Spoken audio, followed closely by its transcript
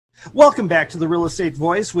Welcome back to the Real Estate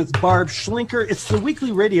Voice with Barb Schlinker. It's the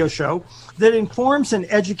weekly radio show that informs and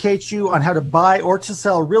educates you on how to buy or to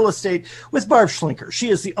sell real estate with Barb Schlinker. She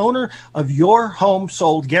is the owner of Your Home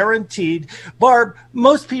Sold Guaranteed. Barb,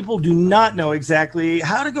 most people do not know exactly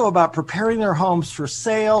how to go about preparing their homes for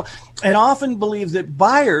sale and often believe that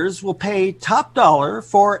buyers will pay top dollar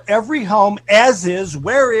for every home as is,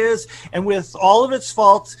 where is, and with all of its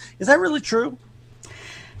faults. Is that really true?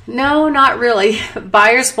 No, not really.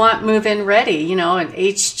 Buyers want move-in ready, and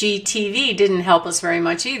HGTV didn't help us very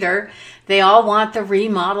much either. They all want the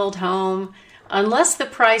remodeled home. Unless the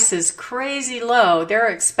price is crazy low, they're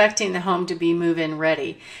expecting the home to be move-in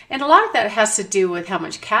ready. And a lot of that has to do with how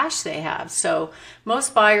much cash they have. So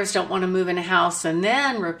most buyers don't want to move in a house and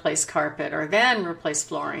then replace carpet or then replace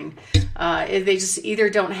flooring. They just either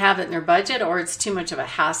don't have it in their budget or it's too much of a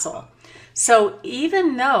hassle. So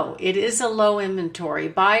even though it is a low inventory,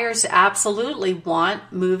 buyers absolutely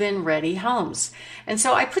want move-in ready homes. And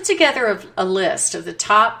so I put together a list of the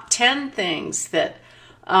top 10 things that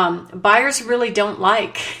buyers really don't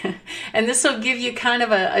like. And this will give you kind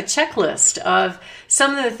of a checklist of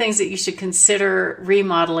some of the things that you should consider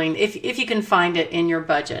remodeling if you can find it in your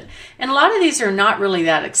budget. And a lot of these are not really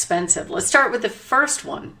that expensive. Let's start with the first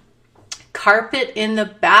one. Carpet in the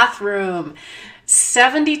bathroom.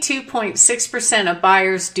 72.6% of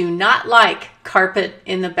buyers do not like carpet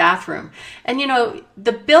in the bathroom. And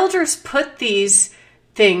the builders put these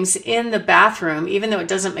things in the bathroom, even though it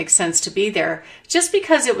doesn't make sense to be there, just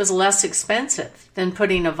because it was less expensive than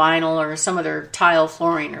putting a vinyl or some other tile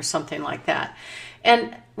flooring or something like that.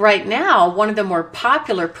 And right now, one of the more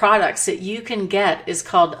popular products that you can get is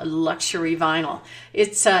called luxury vinyl.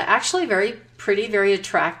 It's actually very pretty, very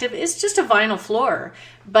attractive. It's just a vinyl floor,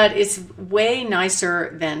 but it's way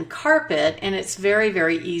nicer than carpet, and it's very,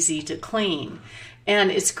 very easy to clean.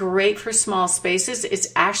 And it's great for small spaces. It's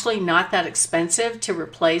actually not that expensive to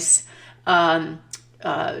replace flooring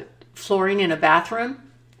in a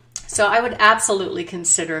bathroom. So I would absolutely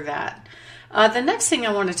consider that. The next thing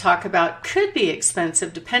I want to talk about could be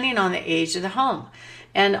expensive depending on the age of the home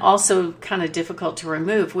and also kind of difficult to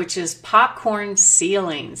remove, which is popcorn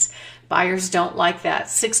ceilings. Buyers don't like that.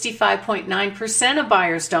 65.9% of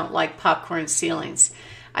buyers don't like popcorn ceilings.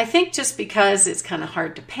 I think just because it's kind of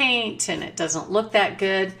hard to paint and it doesn't look that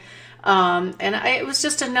good. It was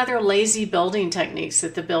just another lazy building techniques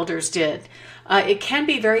that the builders did. It can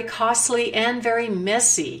be very costly and very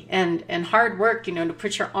messy and hard work, to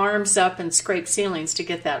put your arms up and scrape ceilings to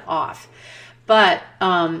get that off. But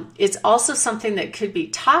it's also something that could be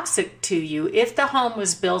toxic to you. If the home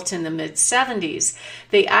was built in the mid-70s,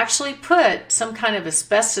 they actually put some kind of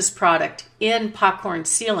asbestos product in popcorn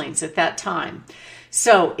ceilings at that time.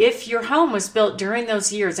 So if your home was built during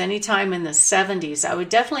those years, anytime in the 70s, I would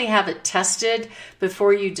definitely have it tested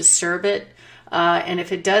before you disturb it. And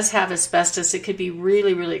if it does have asbestos, it could be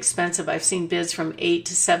really, really expensive. I've seen bids from $8,000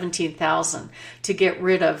 to $17,000 to get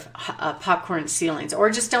rid of popcorn ceilings, or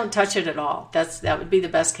just don't touch it at all. That would be the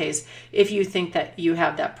best case if you think that you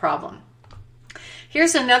have that problem.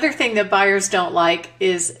 Here's another thing that buyers don't like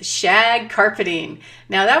is shag carpeting.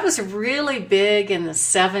 Now that was really big in the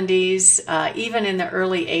 70s, even in the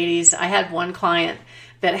early 80s. I had one client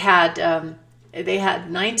that had they had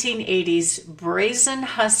 1980s brazen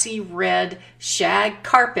hussy red shag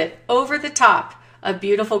carpet over the top of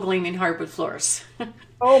beautiful gleaming hardwood floors.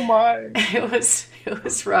 Oh my. It was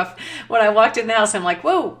rough. When I walked in the house, I'm like,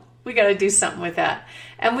 whoa, we got to do something with that.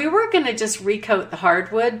 And we were going to just recoat the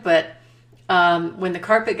hardwood, but when the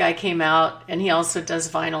carpet guy came out, and he also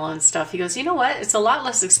does vinyl and stuff, he goes, you know what? It's a lot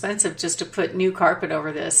less expensive just to put new carpet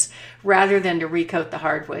over this rather than to recoat the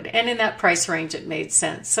hardwood. And in that price range, it made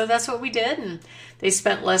sense. So that's what we did. And they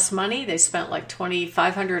spent less money. They spent like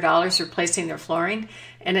 $2,500 replacing their flooring,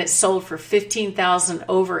 and it sold for $15,000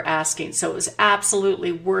 over asking. So it was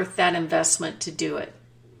absolutely worth that investment to do it.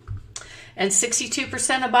 And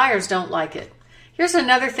 62% of buyers don't like it. Here's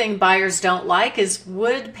another thing buyers don't like is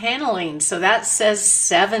wood paneling. So that says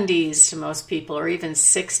 70s to most people, or even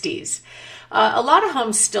 60s. A lot of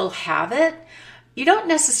homes still have it. You don't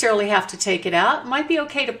necessarily have to take it out. It might be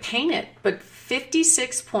okay to paint it, but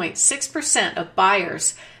 56.6% of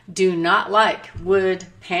buyers do not like wood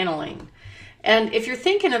paneling. And if you're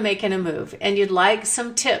thinking of making a move and you'd like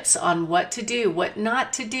some tips on what to do, what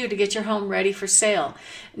not to do to get your home ready for sale,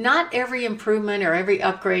 not every improvement or every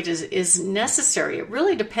upgrade is necessary. It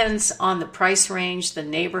really depends on the price range, the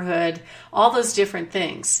neighborhood, all those different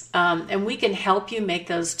things. And we can help you make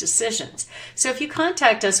those decisions. So if you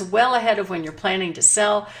contact us well ahead of when you're planning to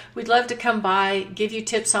sell, we'd love to come by, give you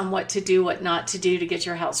tips on what to do, what not to do to get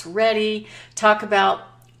your house ready, talk about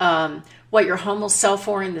what your home will sell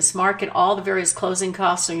for in this market, all the various closing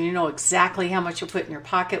costs, so you know exactly how much you'll put in your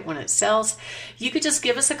pocket when it sells, you could just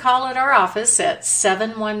give us a call at our office at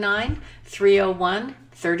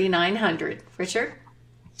 719-301-3900. Richard?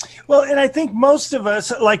 Well, and I think most of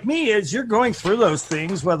us, like me, as you're going through those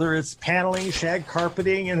things, whether it's paneling, shag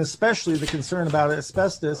carpeting, and especially the concern about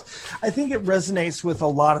asbestos, I think it resonates with a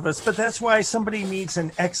lot of us. But that's why somebody needs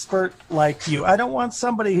an expert like you. I don't want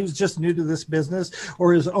somebody who's just new to this business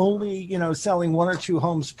or is only, selling 1 or 2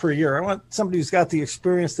 homes per year. I want somebody who's got the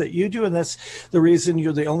experience that you do, and that's the reason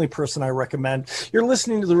you're the only person I recommend. You're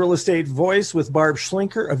listening to The Real Estate Voice with Barb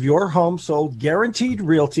Schlinker of Your Home Sold Guaranteed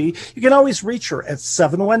Realty. You can always reach her at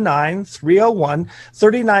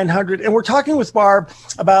 719-301-3900. And we're talking with Barb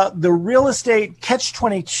about the real estate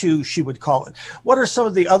catch-22, she would call it. What are some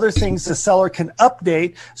of the other things the seller can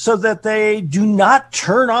update so that they do not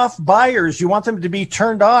turn off buyers? You want them to be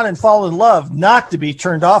turned on and fall in love, not to be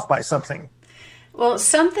turned off by something. Well,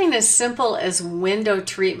 something as simple as window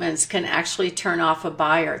treatments can actually turn off a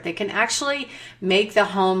buyer. They can actually make the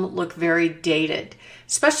home look very dated,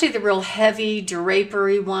 especially the real heavy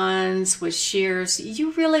drapery ones with sheers.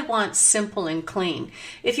 You really want simple and clean.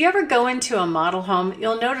 If you ever go into a model home,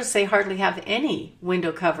 you'll notice they hardly have any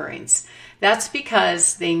window coverings. That's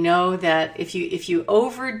because they know that if you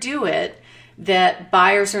overdo it, that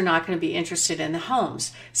buyers are not going to be interested in the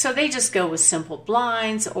homes. So they just go with simple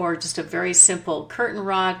blinds or just a very simple curtain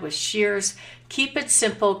rod with sheers. Keep it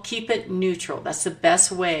simple, keep it neutral. That's the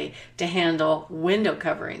best way to handle window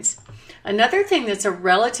coverings. Another thing that's a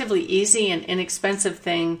relatively easy and inexpensive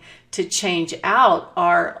thing to change out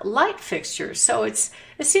are light fixtures. So it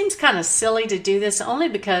seems kind of silly to do this only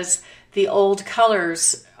because the old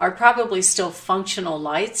colors are probably still functional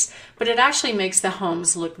lights, but it actually makes the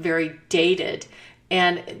homes look very dated.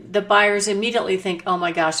 And the buyers immediately think, oh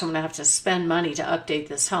my gosh, I'm going to have to spend money to update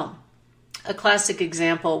this home. A classic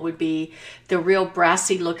example would be the real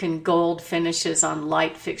brassy looking gold finishes on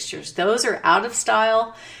light fixtures. Those are out of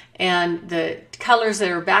style, and the colors that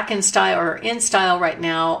are back in style or in style right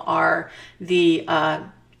now are the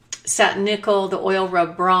satin nickel, the oil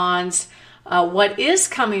rub bronze. What is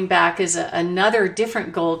coming back is another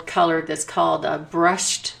different gold color that's called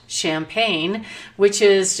brushed champagne, which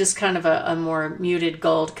is just kind of a more muted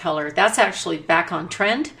gold color. That's actually back on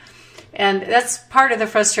trend. And that's part of the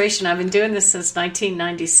frustration. I've been doing this since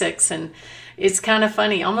 1996, and it's kind of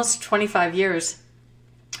funny, almost 25 years,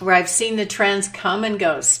 where I've seen the trends come and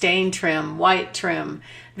go. Stain trim, white trim,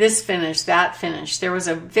 this finish, that finish. There was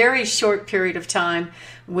a very short period of time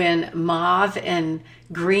when mauve and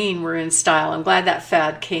green were in style. I'm glad that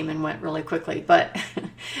fad came and went really quickly, but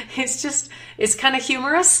it's kind of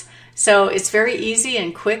humorous. So it's very easy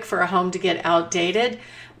and quick for a home to get outdated.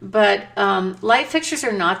 But light fixtures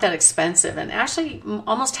are not that expensive, and actually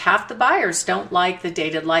almost half the buyers don't like the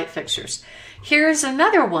dated light fixtures. Here's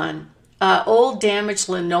another one. Old damaged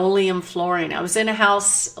linoleum flooring. I was in a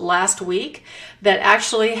house last week that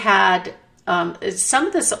actually had some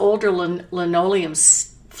of this older linoleum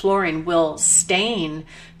flooring will stain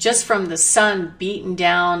just from the sun beating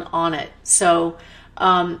down on it. So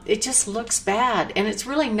it just looks bad, and it's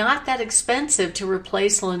really not that expensive to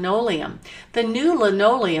replace linoleum. The new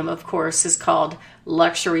linoleum, of course, is called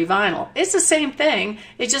luxury vinyl. It's the same thing.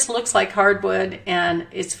 It just looks like hardwood, and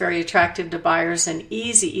it's very attractive to buyers and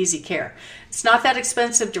easy care. It's not that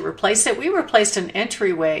expensive to replace it. We replaced an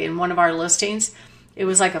entryway in one of our listings. It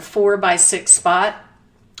was like a 4x6 spot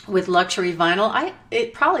with luxury vinyl.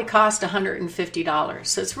 It probably cost $150.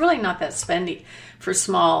 So it's really not that spendy for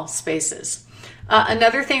small spaces.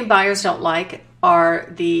 Another thing buyers don't like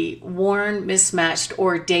are the worn, mismatched,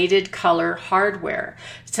 or dated color hardware.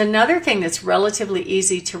 It's another thing that's relatively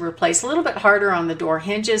easy to replace. A little bit harder on the door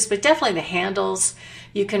hinges, but definitely the handles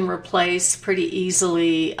you can replace pretty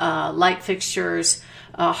easily. Light fixtures,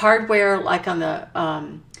 hardware like on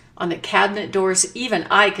the cabinet doors. Even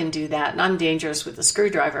I can do that, and I'm dangerous with a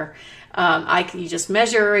screwdriver. You just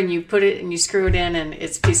measure and you put it and you screw it in, and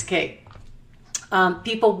it's a piece of cake.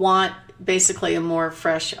 People want basically a more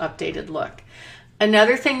fresh, updated look.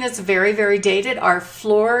 Another thing that's very, very dated are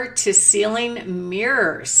floor-to-ceiling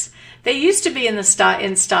mirrors. They used to be in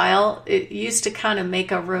style. It used to kind of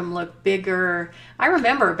make a room look bigger. I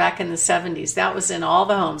remember back in the 70s, that was in all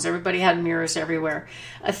the homes. Everybody had mirrors everywhere.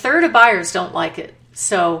 A third of buyers don't like it.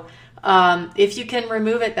 So if you can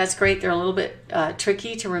remove it, that's great. They're a little bit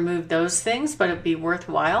tricky to remove those things, but it'd be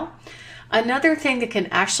worthwhile. Another thing that can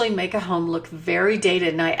actually make a home look very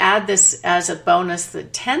dated, and I add this as a bonus, the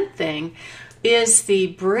 10th thing, is the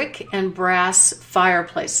brick and brass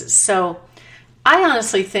fireplaces. So I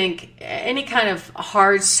honestly think any kind of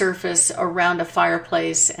hard surface around a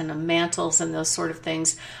fireplace and the mantles and those sort of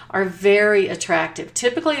things are very attractive.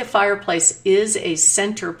 Typically, a fireplace is a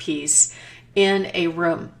centerpiece in a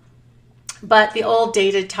room. But the old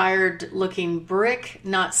dated, tired looking brick,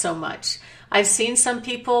 not so much. I've seen some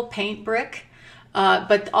people paint brick,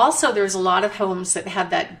 but also there's a lot of homes that have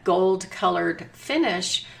that gold colored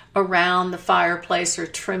finish around the fireplace or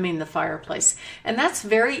trimming the fireplace. And that's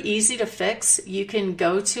very easy to fix. You can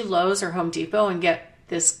go to Lowe's or Home Depot and get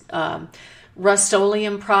this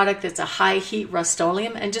Rust-Oleum product that's a high heat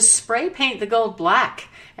Rust-Oleum and just spray paint the gold black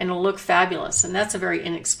and it'll look fabulous. And that's a very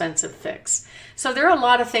inexpensive fix. So there are a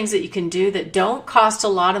lot of things that you can do that don't cost a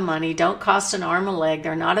lot of money, don't cost an arm and a leg,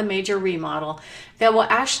 they're not a major remodel, that will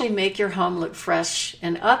actually make your home look fresh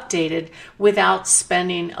and updated without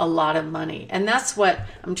spending a lot of money. And that's what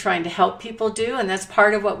I'm trying to help people do, and that's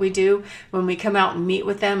part of what we do when we come out and meet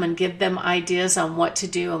with them and give them ideas on what to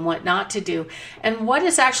do and what not to do, and what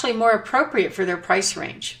is actually more appropriate for their price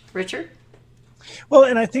range. Richard? Well,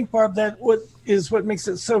 and I think, Barb, that what makes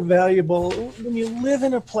it so valuable. When you live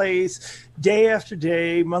in a place day after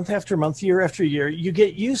day, month after month, year after year, you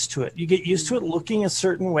get used to it. You get used to it looking a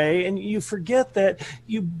certain way, and you forget that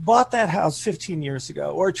you bought that house 15 years ago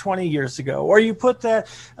or 20 years ago, or you put that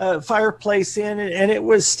fireplace in and it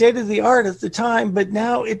was state of the art at the time, but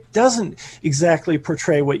now it doesn't exactly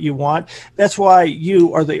portray what you want. That's why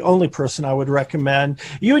you are the only person I would recommend.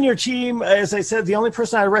 You and your team, as I said, the only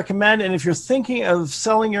person I recommend. And if you're thinking of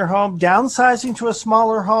selling your home, downsizing to a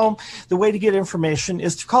smaller home, the way to get information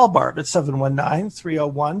is to call Barb at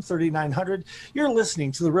 719-301-3900. You're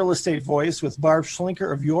listening to The Real Estate Voice with Barb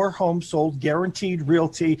Schlinker of Your Home Sold Guaranteed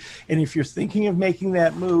Realty. And if you're thinking of making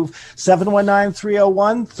that move,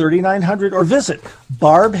 719-301-3900 or visit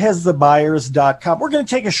barbhasthebuyers.com. We're going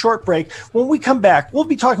to take a short break. When we come back, we'll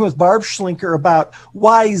be talking with Barb Schlinker about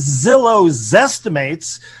why Zillow's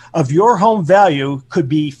estimates of your home value could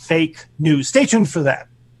be fake news. Stay tuned for that.